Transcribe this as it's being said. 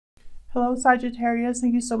Hello Sagittarius,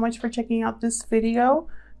 thank you so much for checking out this video.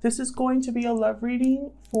 This is going to be a love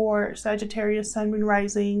reading for Sagittarius, Sun, Moon,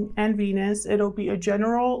 Rising, and Venus. It'll be a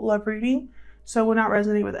general love reading, so it will not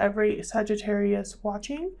resonate with every Sagittarius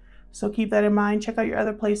watching. So keep that in mind. Check out your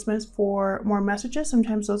other placements for more messages.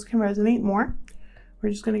 Sometimes those can resonate more. We're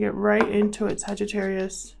just going to get right into it,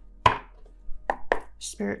 Sagittarius.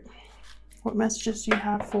 Spirit, what messages do you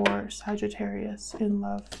have for Sagittarius in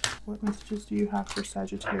love? What messages do you have for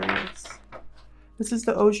Sagittarius? This is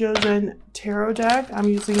the Osho Zen Tarot deck. I'm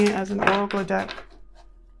using it as an oracle deck.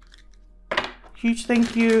 Huge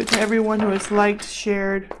thank you to everyone who has liked,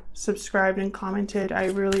 shared, subscribed, and commented. I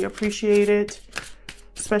really appreciate it.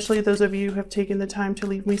 Especially those of you who have taken the time to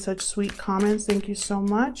leave me such sweet comments. Thank you so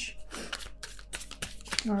much.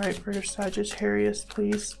 All right, for your Sagittarius,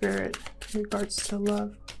 please, Spirit, in regards to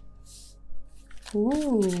love.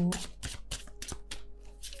 Ooh.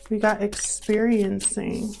 We got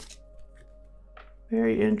experiencing.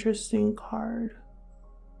 Very interesting card.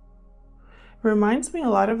 It reminds me a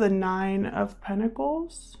lot of the Nine of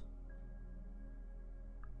Pentacles.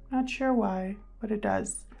 Not sure why, but it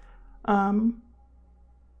does. I'm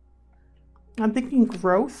thinking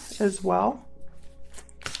growth as well.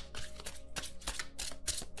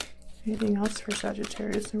 Anything else for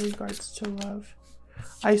Sagittarius in regards to love?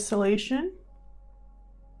 Isolation.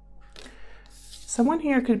 Someone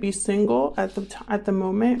here could be single at the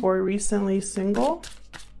moment or recently single.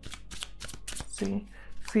 Let's see,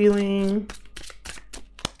 feeling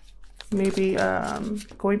maybe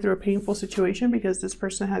going through a painful situation because this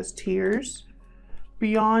person has tears.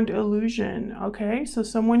 Beyond illusion. Okay, so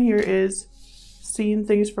someone here is seeing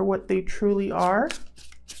things for what they truly are.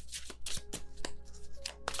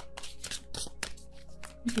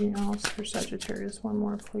 Anything else for Sagittarius? One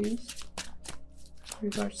more, please. In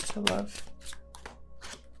regards to love.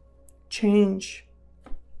 Change.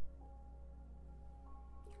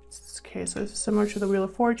 Okay, so this is similar to the Wheel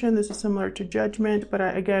of Fortune. This is similar to Judgment,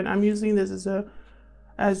 but again, I'm using this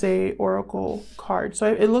as a oracle card.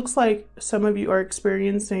 So it looks like some of you are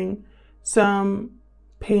experiencing some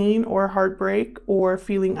pain or heartbreak or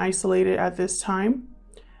feeling isolated at this time.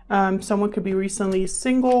 Someone could be recently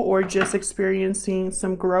single or just experiencing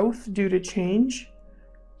some growth due to change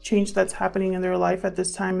that's happening in their life at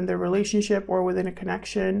this time in their relationship or within a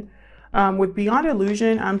connection. With Beyond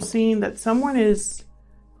Illusion, I'm seeing that someone is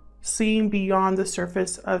seeing beyond the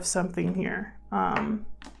surface of something here.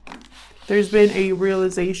 There's been a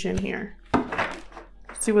realization here.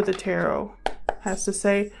 Let's see what the tarot has to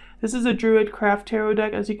say. This is a Druid Craft Tarot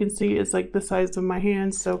deck. As you can see, it's like the size of my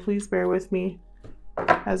hand, so please bear with me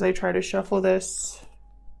as I try to shuffle this.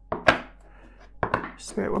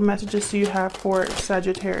 Spirit, what messages do you have for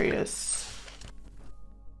Sagittarius?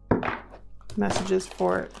 Messages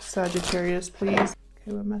for Sagittarius, please.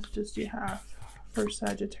 Okay, what messages do you have for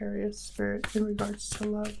Sagittarius, Spirit, in regards to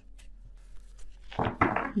love?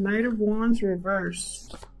 Knight of Wands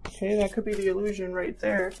reversed. Okay, that could be the illusion right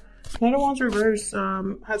there. Knight of Wands reversed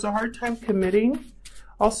has a hard time committing.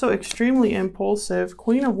 Also extremely impulsive.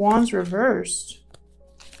 Queen of Wands reversed.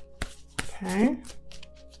 Okay.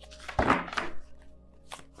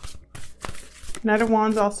 Knight of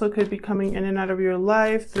Wands also could be coming in and out of your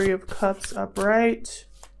life. Three of Cups upright.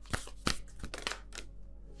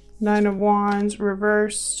 Nine of Wands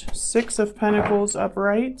reversed. Six of Pentacles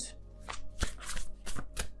upright.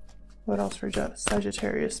 What else for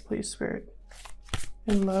Sagittarius, please, Spirit?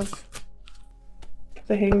 In love.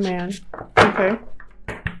 The Hangman. Okay.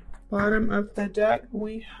 Bottom of the deck,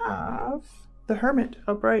 we have the Hermit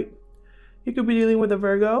upright. You could be dealing with a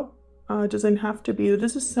Virgo. It doesn't have to be.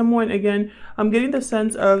 This is someone, again, I'm getting the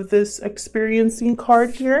sense of this experiencing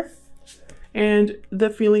card here and the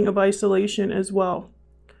feeling of isolation as well.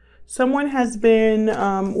 Someone has been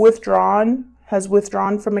withdrawn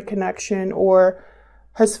from a connection or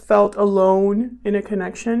has felt alone in a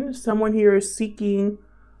connection. Someone here is seeking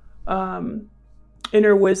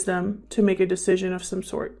inner wisdom to make a decision of some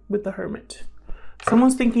sort with the Hermit.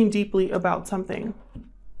 Someone's thinking deeply about something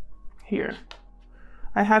here.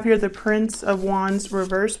 I have here the Prince of Wands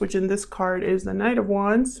reversed, which in this card is the Knight of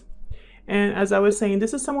Wands. And as I was saying,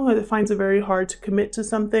 this is someone who finds it very hard to commit to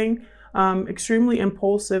something, extremely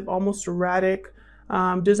impulsive, almost erratic,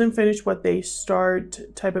 doesn't finish what they start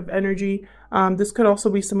type of energy. This could also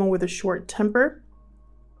be someone with a short temper.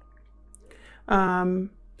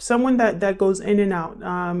 Someone that goes in and out,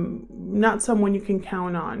 not someone you can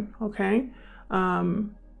count on, okay?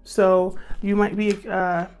 So you might be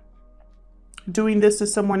doing this to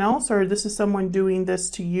someone else, or this is someone doing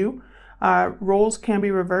this to you. Roles can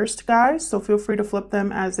be reversed, guys, so feel free to flip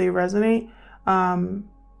them as they resonate.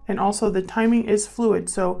 And also the timing is fluid.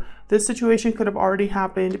 So this situation could have already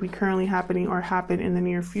happened, be currently happening, or happen in the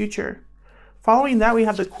near future. Following that, we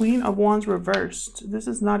have the Queen of Wands reversed. This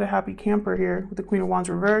is not a happy camper here with the Queen of Wands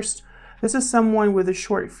reversed. This is someone with a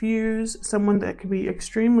short fuse, someone that could be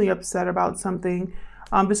extremely upset about something.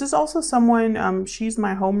 This is also someone, she's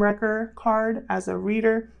my homewrecker card as a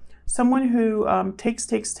reader. Someone who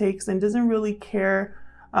takes, and doesn't really care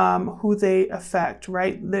who they affect,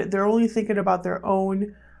 right? They're only thinking about their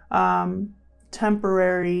own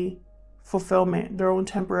temporary fulfillment, their own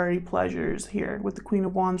temporary pleasures here with the Queen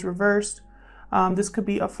of Wands reversed. This could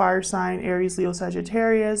be a fire sign, Aries, Leo,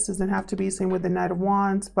 Sagittarius. Doesn't have to be, same with the Knight of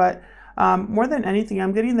Wands. But more than anything,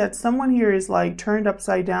 I'm getting that someone here is like turned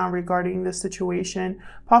upside down regarding this situation,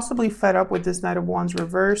 possibly fed up with this Knight of Wands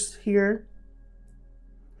reverse here.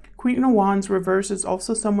 Queen of Wands reverse is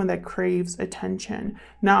also someone that craves attention.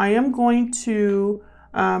 Now, I am going to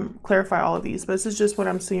clarify all of these, but this is just what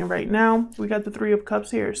I'm seeing right now. We got the Three of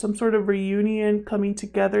Cups here, some sort of reunion coming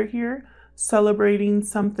together here, celebrating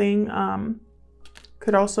something.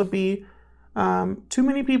 Could also be too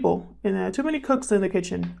many people, too many cooks in the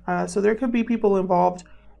kitchen. So there could be people involved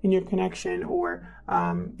in your connection, or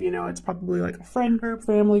you know, it's probably like a friend group,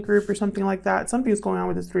 family group, or something like that. Something's going on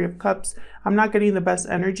with this Three of Cups. I'm not getting the best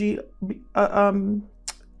energy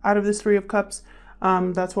out of this Three of Cups.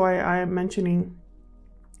 That's why I am mentioning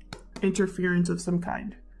interference of some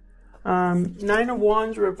kind. Nine of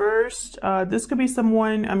Wands reversed. This could be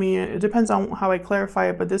someone, I mean, it depends on how I clarify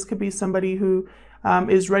it, but this could be somebody who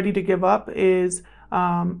is ready to give up, is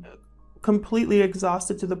completely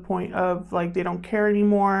exhausted to the point of like they don't care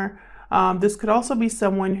anymore. This could also be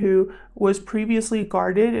someone who was previously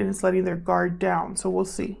guarded and is letting their guard down. So we'll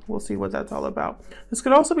see what that's all about. This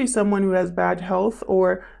could also be someone who has bad health,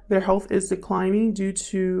 or their health is declining due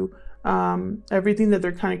to everything that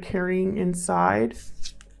they're kind of carrying inside.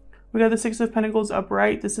 We got the Six of Pentacles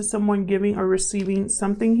upright. This is someone giving or receiving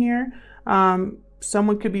something here.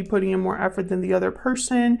 Someone could be putting in more effort than the other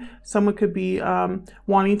person. Someone could be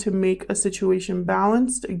wanting to make a situation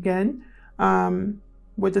balanced again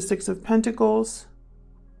with the Six of Pentacles.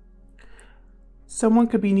 Someone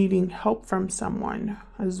could be needing help from someone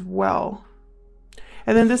as well.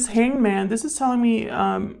 And then this Hangman, this is telling me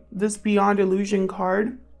this Beyond Illusion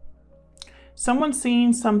card. Someone's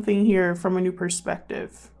seeing something here from a new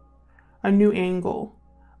perspective, a new angle.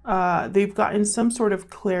 They've gotten some sort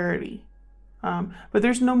of clarity. But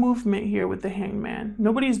there's no movement here with the Hangman.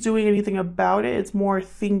 Nobody's doing anything about it. It's more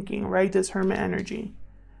thinking, right? This Hermit energy.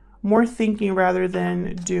 More thinking rather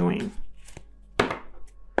than doing.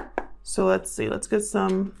 So let's see. Let's get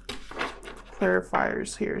some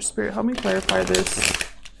clarifiers here. Spirit, help me clarify this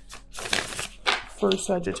for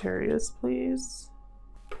Sagittarius, please.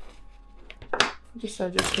 The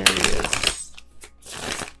Sagittarius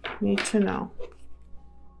need to know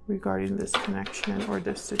regarding this connection or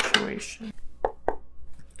this situation.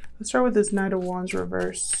 Let's start with this Knight of Wands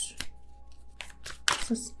reversed.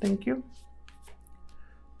 Thank you.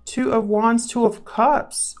 Two of Wands, Two of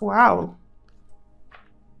Cups. Wow.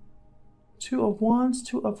 Two of Wands,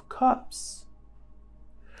 Two of Cups.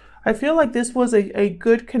 I feel like this was a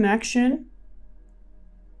good connection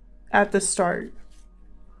at the start.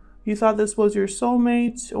 You thought this was your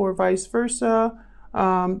soulmate or vice versa.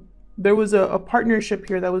 There was a partnership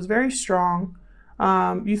here that was very strong.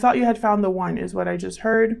 You thought you had found the one, is what I just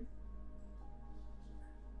heard.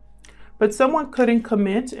 But someone couldn't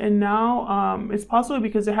commit, and now it's possibly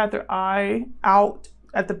because they had their eye out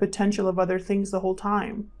at the potential of other things the whole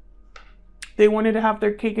time. They wanted to have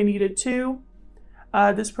their cake and eat it too.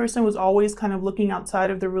 This person was always kind of looking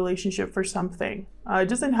outside of the relationship for something. It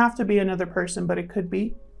doesn't have to be another person, but it could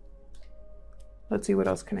be. Let's see, what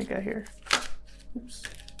else can I get here? Oops.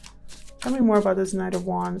 Tell me more about this Knight of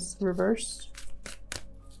Wands reversed.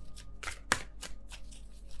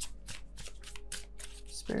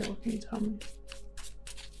 Spirit, what can you tell me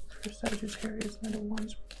for Sagittarius, Knight of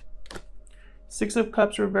Wands? Six of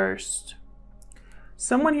Cups reversed.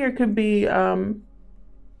 Someone here could be okay,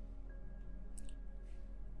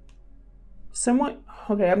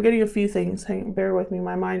 I'm getting a few things. Bear with me,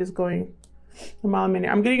 my mind is going a mile a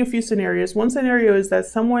minute. I'm getting a few scenarios. One scenario is that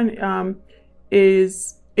someone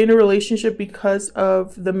is in a relationship because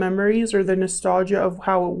of the memories or the nostalgia of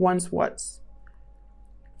how it once was.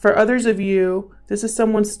 For others of you, this is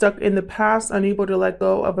someone stuck in the past, unable to let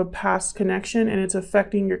go of a past connection, and it's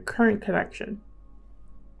affecting your current connection.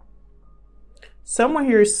 Someone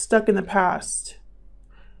here is stuck in the past,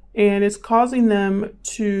 and it's causing them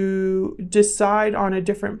to decide on a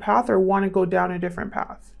different path or want to go down a different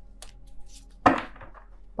path.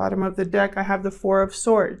 Bottom of the deck, I have the Four of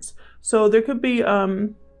Swords. So there could be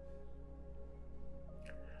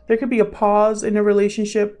there could be a pause in a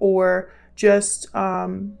relationship, or just,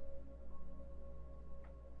 I'm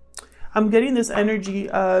getting this energy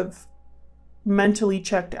of mentally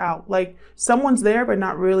checked out. Like someone's there, but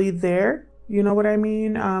not really there. You know what I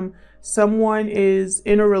mean? Someone is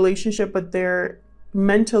in a relationship, but they're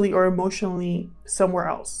mentally or emotionally somewhere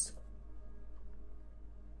else.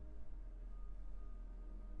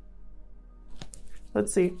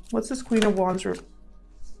 Let's see. What's this Queen of Wands? I'm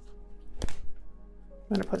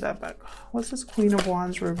going to put that back. What's this Queen of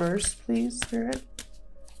Wands reverse, please, Spirit?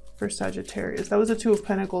 For Sagittarius. That was a Two of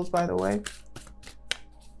Pentacles, by the way.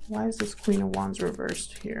 Why is this Queen of Wands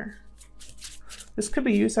reversed here? This could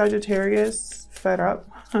be you, Sagittarius, fed up.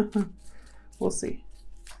 We'll see.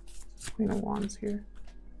 Queen of Wands here.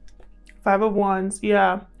 Five of Wands.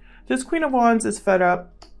 Yeah, this Queen of Wands is fed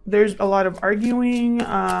up. There's a lot of arguing,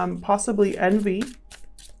 possibly envy,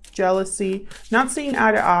 jealousy, not seeing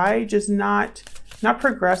eye to eye, just not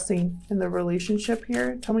progressing in the relationship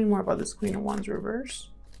here. Tell me more about this Queen of Wands reverse.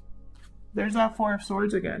 There's that Four of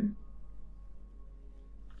Swords again.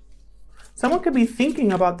 Someone could be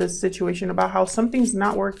thinking about this situation, about how something's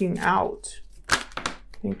not working out.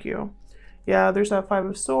 Thank you. Yeah, there's that Five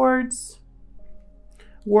of Swords.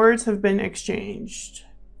 Words have been exchanged.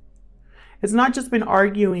 It's not just been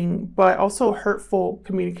arguing, but also hurtful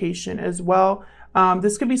communication as well.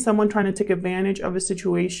 This could be someone trying to take advantage of a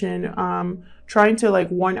situation, trying to like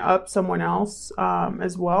one-up someone else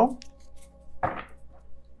as well.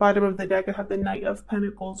 Bottom of the deck, I have the Knight of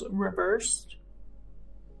Pentacles reversed.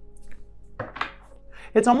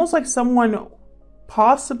 It's almost like someone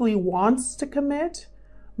possibly wants to commit,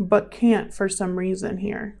 but can't for some reason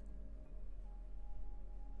here.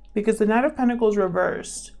 Because the Knight of Pentacles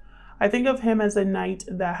reversed, I think of him as a knight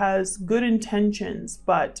that has good intentions,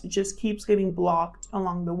 but just keeps getting blocked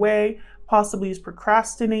along the way. Possibly is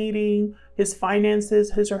procrastinating. His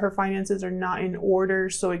or her finances are not in order,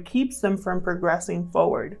 so it keeps them from progressing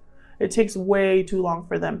forward. It takes way too long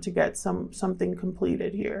for them to get something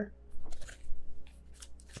completed here.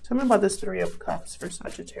 Tell me about this Three of Cups for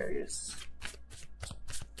Sagittarius.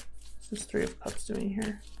 What's this Three of Cups doing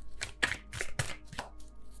here?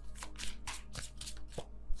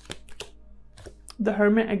 The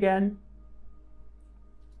Hermit again.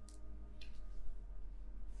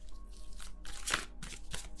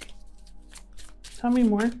 Tell me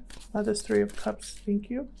more about this Three of Cups.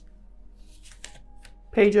 Thank you.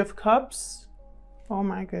 Page of Cups. Oh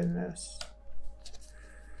my goodness.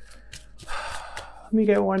 Let me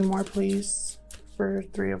get one more, please, for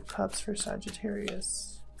Three of Cups for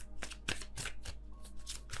Sagittarius.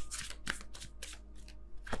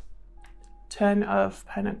 Ten of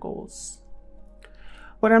Pentacles.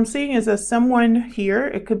 What I'm seeing is that someone here,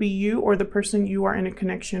 it could be you or the person you are in a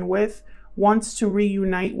connection with, wants to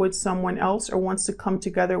reunite with someone else or wants to come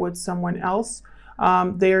together with someone else.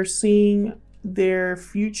 They are seeing their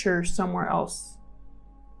future somewhere else.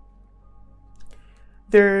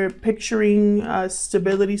 They're picturing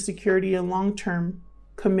stability, security, and long-term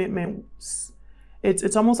commitments.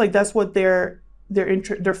 It's almost like that's what their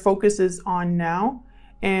focus is on now.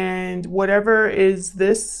 And whatever is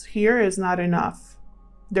this here is not enough.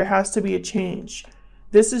 There has to be a change.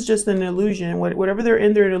 This is just an illusion. Whatever they're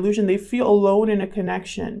in, they're an illusion. They feel alone in a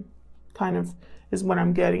connection, kind of is what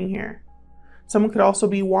I'm getting here. Someone could also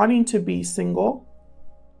be wanting to be single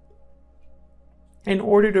in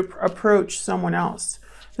order to approach someone else.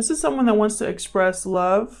 This is someone that wants to express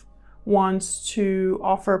love, wants to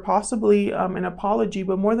offer possibly an apology,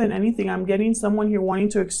 but more than anything, I'm getting someone here wanting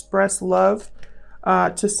to express love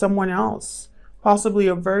to someone else. Possibly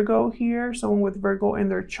a Virgo here, someone with Virgo in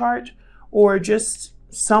their chart, or just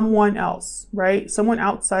someone else, right? Someone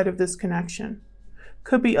outside of this connection.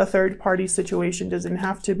 Could be a third party situation, doesn't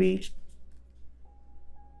have to be.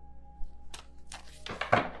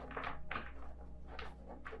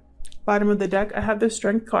 Bottom of the deck, I have the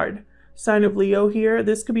Strength card. Sign of Leo here.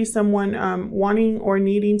 This could be someone wanting or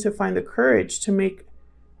needing to find the courage to make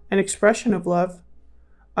an expression of love.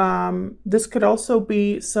 This could also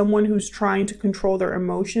be someone who's trying to control their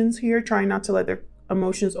emotions here, trying not to let their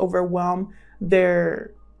emotions overwhelm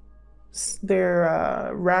their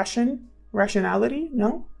rationality.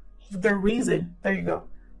 No, their reason. There you go.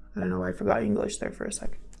 I don't know why I forgot English there for a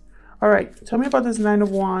second. All right, tell me about this Nine of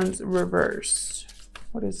Wands reversed.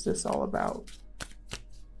 What is this all about?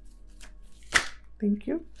 Thank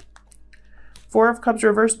you. Four of Cups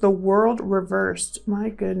reversed, the World reversed. My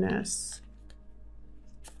goodness.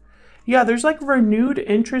 Yeah, there's like renewed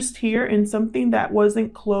interest here in something that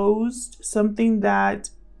wasn't closed, something that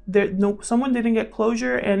someone didn't get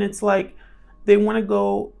closure, and it's like they want to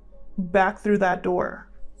go back through that door.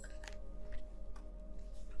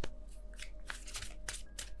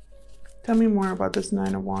 Tell me more about this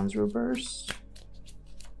Nine of Wands reversed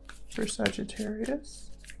for Sagittarius.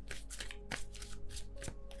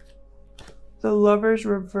 The Lovers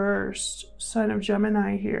reversed, sign of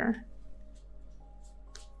Gemini here.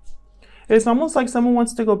 It's almost like someone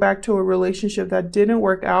wants to go back to a relationship that didn't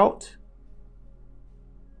work out.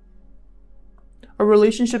 A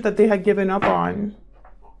relationship that they had given up on.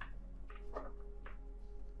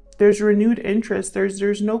 There's renewed interest.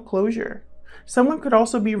 There's no closure. Someone could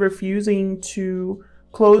also be refusing to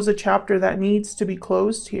close a chapter that needs to be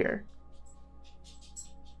closed here.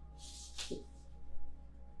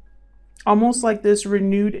 Almost like this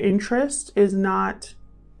renewed interest is not,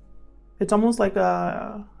 it's almost like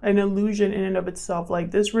an illusion in and of itself.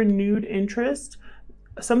 Like this renewed interest,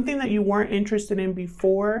 something that you weren't interested in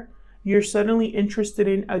before, you're suddenly interested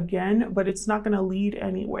in again, but it's not going to lead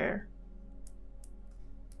anywhere.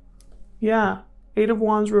 Yeah, Eight of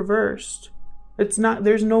Wands reversed. It's not,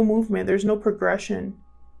 there's no movement, there's no progression.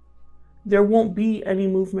 There won't be any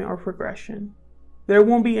movement or progression. There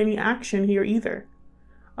won't be any action here either.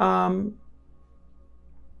 There's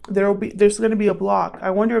going to be a block. I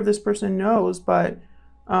wonder if this person knows, but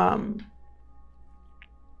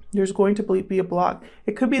there's going to be a block.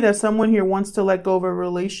 It could be that someone here wants to let go of a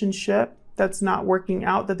relationship that's not working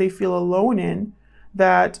out, that they feel alone in,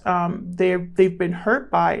 that they've been hurt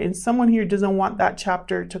by, and someone here doesn't want that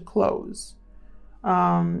chapter to close.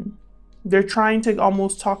 They're trying to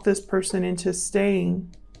almost talk this person into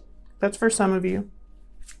staying. That's for some of you.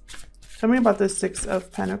 Tell me about the Six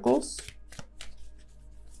of Pentacles.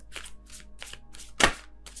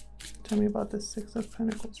 Tell me about the Six of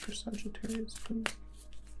Pentacles for Sagittarius, please.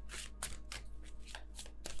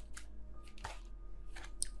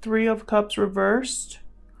 Three of Cups reversed.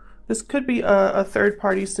 This could be a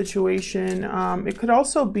third-party situation. It could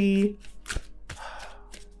also be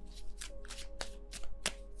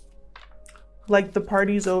like the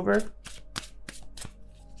party's over.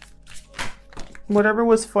 Whatever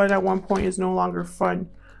was fun at one point is no longer fun.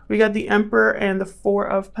 We got the Emperor and the Four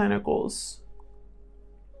of Pentacles.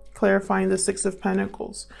 Clarifying the Six of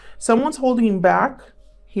Pentacles. Someone's holding back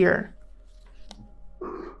here.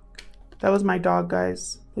 That was my dog,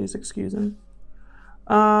 guys. Please excuse him.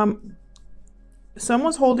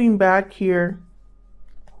 Someone's holding back here.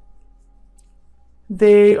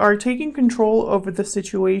 They are taking control over the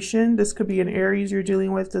situation. This could be an Aries you're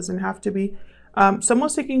dealing with, doesn't have to be.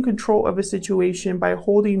 Someone's taking control of a situation by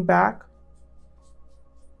holding back.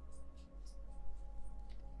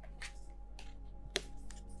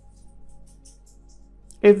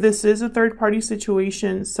 If this is a third-party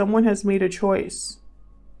situation, someone has made a choice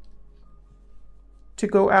to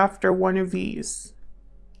go after one of these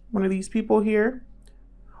people here,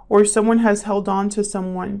 or someone has held on to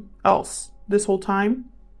someone else this whole time.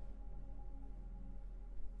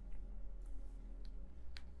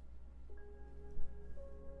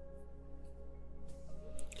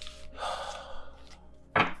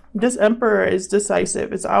 This Emperor is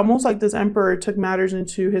decisive. It's almost like this Emperor took matters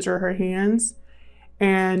into his or her hands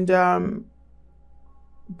and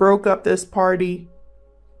broke up this party.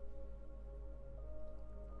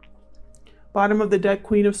 Bottom of the deck,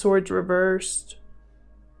 Queen of Swords reversed.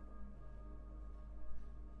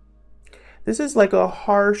 This is like a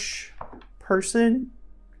harsh person.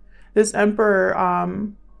 This Emperor,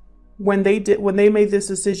 when they made this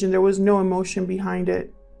decision, there was no emotion behind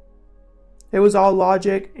it. It was all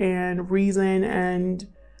logic and reason and,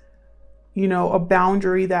 you know, a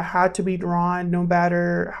boundary that had to be drawn no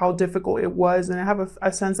matter how difficult it was. And I have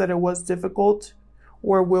a sense that it was difficult,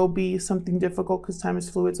 or will be something difficult, because time is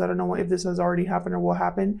fluid. So I don't know if this has already happened or will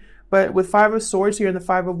happen. But with Five of Swords here and the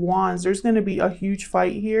Five of Wands, there's going to be a huge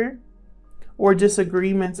fight here or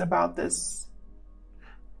disagreements about this.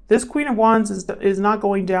 This Queen of Wands is not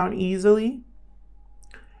going down easily.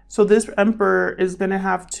 So this Emperor is going to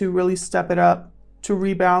have to really step it up to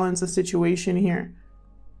rebalance the situation here.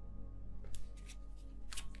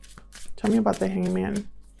 Tell me about the Hangman.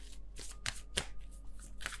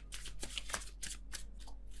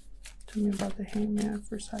 Tell me about the Hangman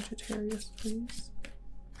for Sagittarius, please.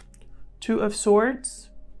 Two of Swords.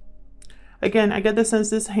 Again, I get the sense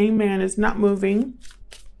this Hangman is not moving.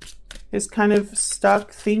 It's kind of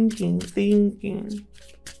stuck thinking.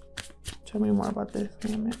 Tell me more about this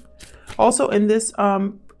Hangman. Also in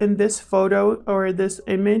this photo or this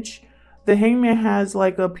image, the Hangman has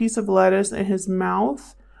like a piece of lettuce in his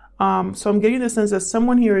mouth. So I'm getting the sense that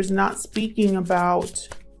someone here is not speaking about,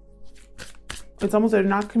 it's almost they're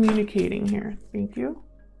not communicating here. Thank you.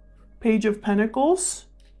 Page of Pentacles.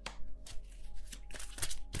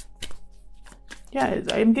 Yeah,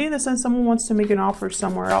 I'm getting the sense someone wants to make an offer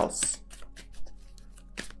somewhere else.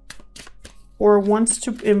 or wants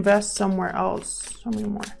to invest somewhere else. Tell me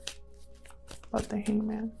more about the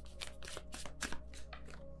Hangman.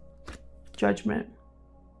 Judgment.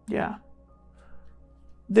 Yeah.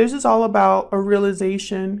 This is all about a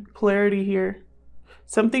realization, clarity here.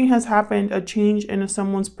 Something has happened, a change in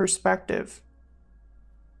someone's perspective.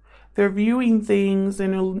 They're viewing things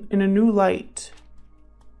in a new light.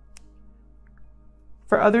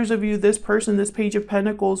 For others of you, this person, this Page of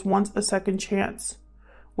Pentacles, wants a second chance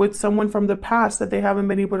with someone from the past that they haven't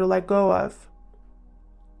been able to let go of.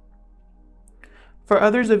 For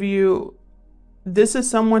others of you, this is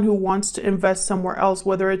someone who wants to invest somewhere else,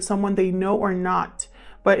 whether it's someone they know or not.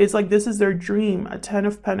 But it's like this is their dream, a 10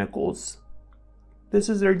 of Pentacles. This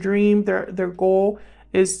is their dream. Their goal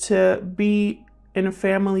is to be in a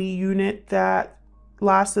family unit that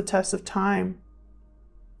lasts the test of time.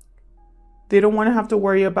 They don't want to have to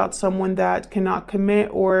worry about someone that cannot commit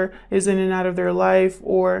or is in and out of their life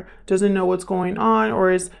or doesn't know what's going on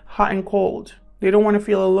or is hot and cold. They don't want to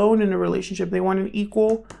feel alone in a relationship. They want an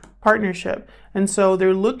equal partnership. And so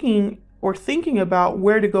they're looking or thinking about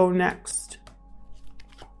where to go next.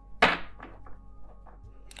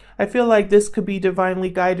 I feel like this could be divinely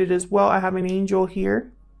guided as well. I have an angel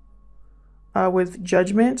here with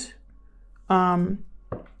Judgment. I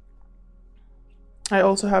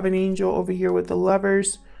also have an angel over here with the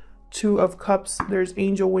Lovers, 2 of Cups. There's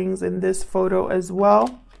angel wings in this photo as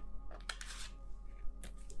well.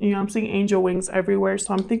 You know, I'm seeing angel wings everywhere.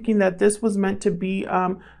 So I'm thinking that this was meant to be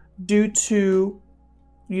due to,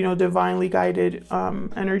 you know, divinely guided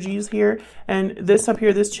energies here. And this up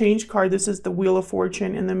here, this change card, this is the Wheel of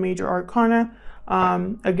Fortune in the Major Arcana.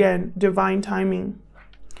 Again, divine timing.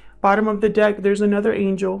 Bottom of the deck, there's another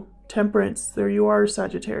angel, Temperance. There you are,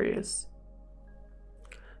 Sagittarius.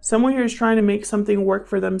 Someone here is trying to make something work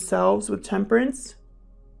for themselves with Temperance.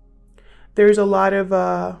 There's a lot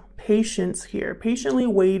of patience here, patiently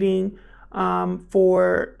waiting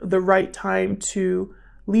for the right time to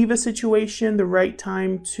leave a situation, the right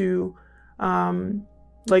time to,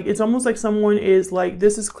 like, it's almost like someone is like,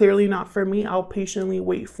 this is clearly not for me. I'll patiently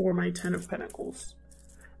wait for my 10 of Pentacles.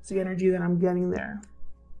 It's the energy that I'm getting there.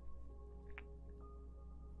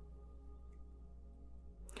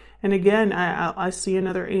 And again, I see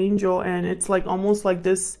another angel, and it's like almost like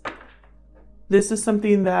this is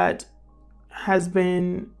something that has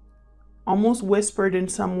been almost whispered in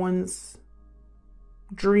someone's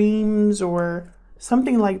dreams or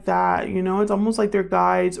something like that. You know, it's almost like their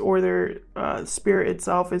guides or their spirit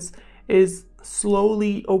itself is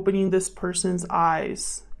slowly opening this person's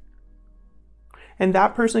eyes. And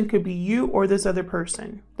that person could be you or this other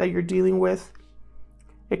person that you're dealing with.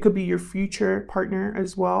 It could be your future partner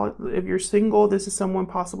as well. If you're single, this is someone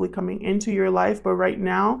possibly coming into your life. But right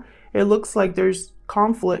now, it looks like there's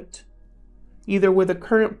conflict, either with a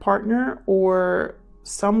current partner or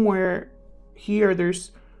somewhere here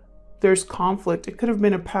there's conflict. It could have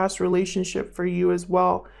been a past relationship for you as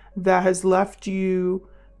well that has left you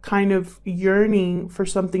kind of yearning for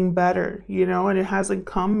something better, you know, and it hasn't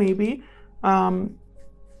come maybe. And,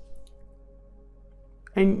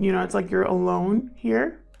 you know, it's like you're alone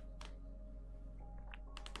here.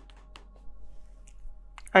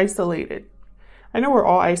 Isolated. I know we're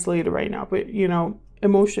all isolated right now, but, you know,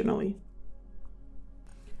 emotionally.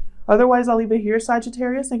 Otherwise, I'll leave it here,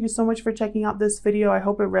 Sagittarius. Thank you so much for checking out this video. I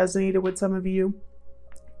hope it resonated with some of you.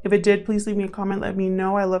 If it did, please leave me a comment. Let me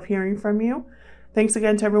know. I love hearing from you. Thanks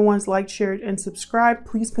again to everyone who's liked, shared, and subscribed.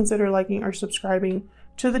 Please consider liking or subscribing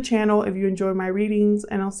to the channel if you enjoy my readings,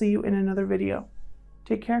 and I'll see you in another video.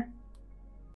 Take care.